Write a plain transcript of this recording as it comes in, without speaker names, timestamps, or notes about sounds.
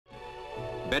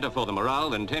better for the morale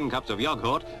than 10 cups of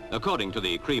yoghurt, according to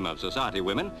the cream of society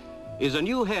women, is a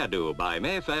new hairdo by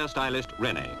Mayfair stylist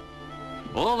René.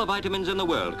 All the vitamins in the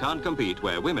world can't compete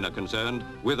where women are concerned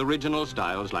with original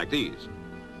styles like these.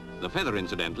 The feather,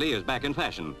 incidentally, is back in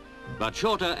fashion, but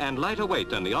shorter and lighter weight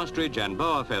than the ostrich and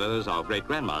boa feathers of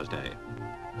great-grandma's day.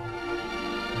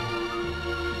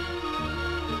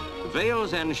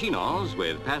 Veils and chignons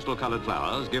with pastel-coloured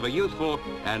flowers give a youthful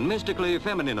and mystically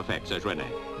feminine effect, says René.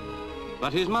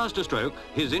 But his masterstroke,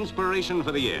 his inspiration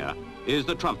for the year, is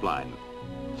the trump line.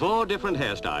 4 different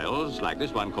hairstyles, like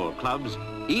this one called clubs,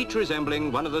 each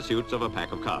resembling one of the suits of a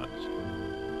pack of cards.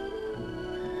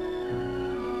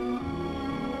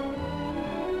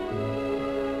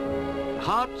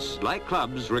 Hearts, like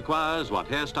clubs, requires what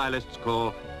hairstylists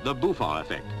call the bouffant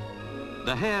effect.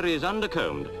 The hair is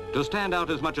undercombed to stand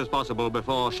out as much as possible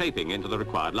before shaping into the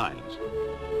required lines.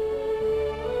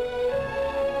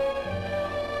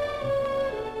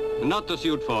 Not the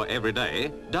suit for every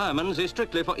day, diamonds is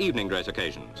strictly for evening dress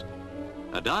occasions.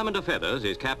 A diamond of feathers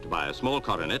is capped by a small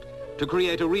coronet to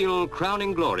create a real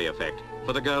crowning glory effect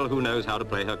for the girl who knows how to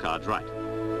play her cards right.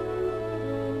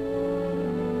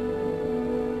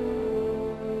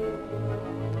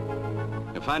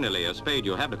 And finally, a spade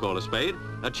you'll have to call a spade,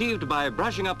 achieved by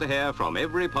brushing up the hair from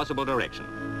every possible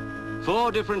direction.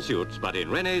 4 different suits, but in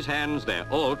René's hands, they're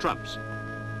all trumps.